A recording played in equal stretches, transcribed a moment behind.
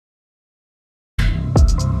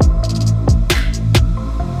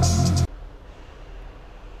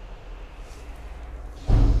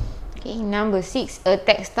Number 6, a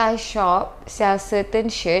textile shop sells certain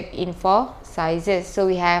shirt in 4 sizes. So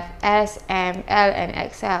we have S, M, L and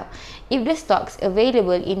XL. If the stocks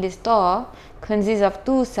available in the store consists of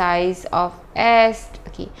 2 sizes of S,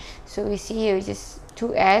 okay, so we see here just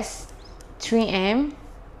 2S, 3M,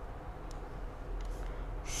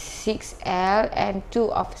 6L and 2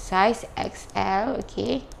 of size XL.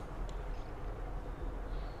 Okay,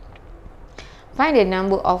 find the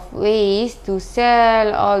number of ways to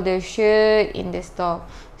sell all the shirt in the store.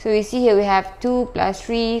 So we see here we have 2 plus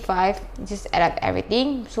 3, 5, just add up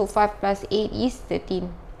everything. So 5 plus 8 is 13.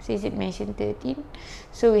 So is it mentioned 13?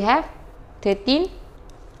 So we have 13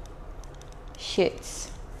 shirts.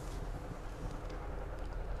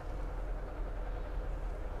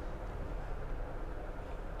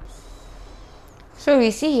 So we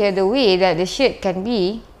see here the way that the shirt can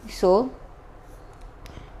be sold.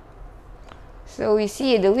 So we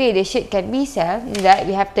see the way the shirt can be sold is that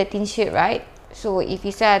we have 13 shirts, right? So if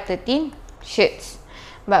we sell 13 shirts,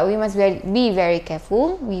 but we must be very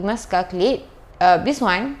careful. We must calculate this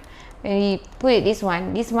one. When we put it this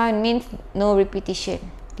one means no repetition.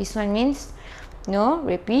 This one means no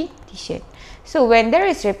repetition. So when there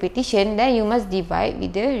is repetition, then you must divide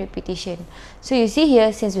with the repetition. So you see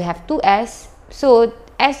here, since we have 2S, so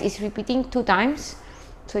S is repeating 2 times,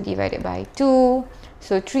 so divided by 2.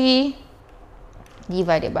 So 3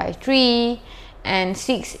 divided by 3, and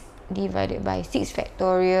 6 divided by 6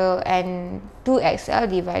 factorial, and 2XL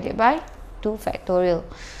divided by 2 factorial.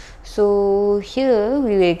 So here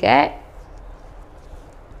we will get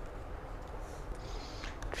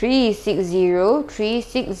 360,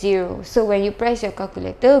 360. So when you press your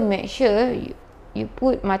calculator, make sure you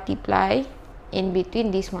put multiply in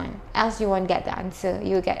between this one, else you won't get the answer,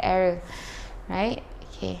 you will get error, right?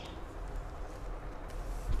 Okay.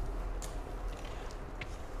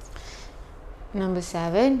 Number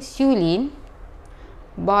 7, Siew Lin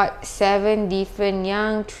bought 7 different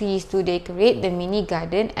young trees to decorate the mini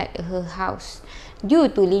garden at her house. Due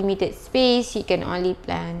to limited space, she can only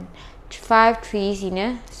plant 5 trees in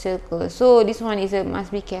a circle. So this one is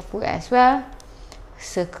must be careful as well.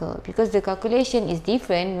 Circle, because the calculation is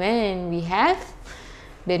different when we have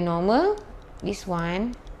the normal, this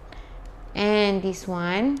one and this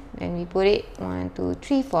one. When we put it 1, 2,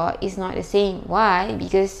 3, 4, it's not the same. Why?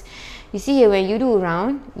 Because you see here, when you do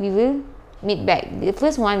round, we will meet back. The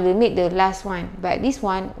first one will meet the last one, but this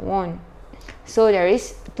one won't. So there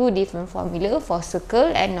is 2 different formula for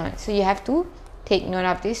circle and knot. So you have to take note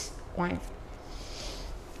of this one.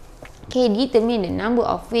 Okay, determine the number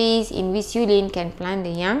of ways in which Siew Lin can plant the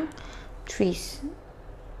young trees.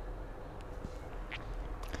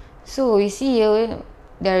 So you see here,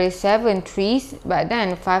 there is 7 trees, but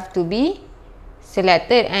then 5 to be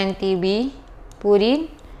selected and to be put in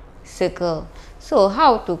circle. So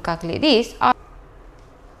how to calculate this?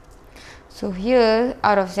 So here,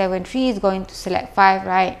 out of 7 trees, going to select 5,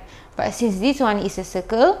 right? But since this one is a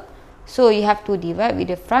circle, so you have to divide with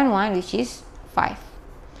the front one, which is 5.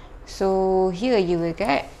 So here you will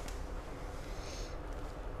get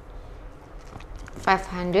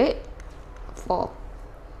 504.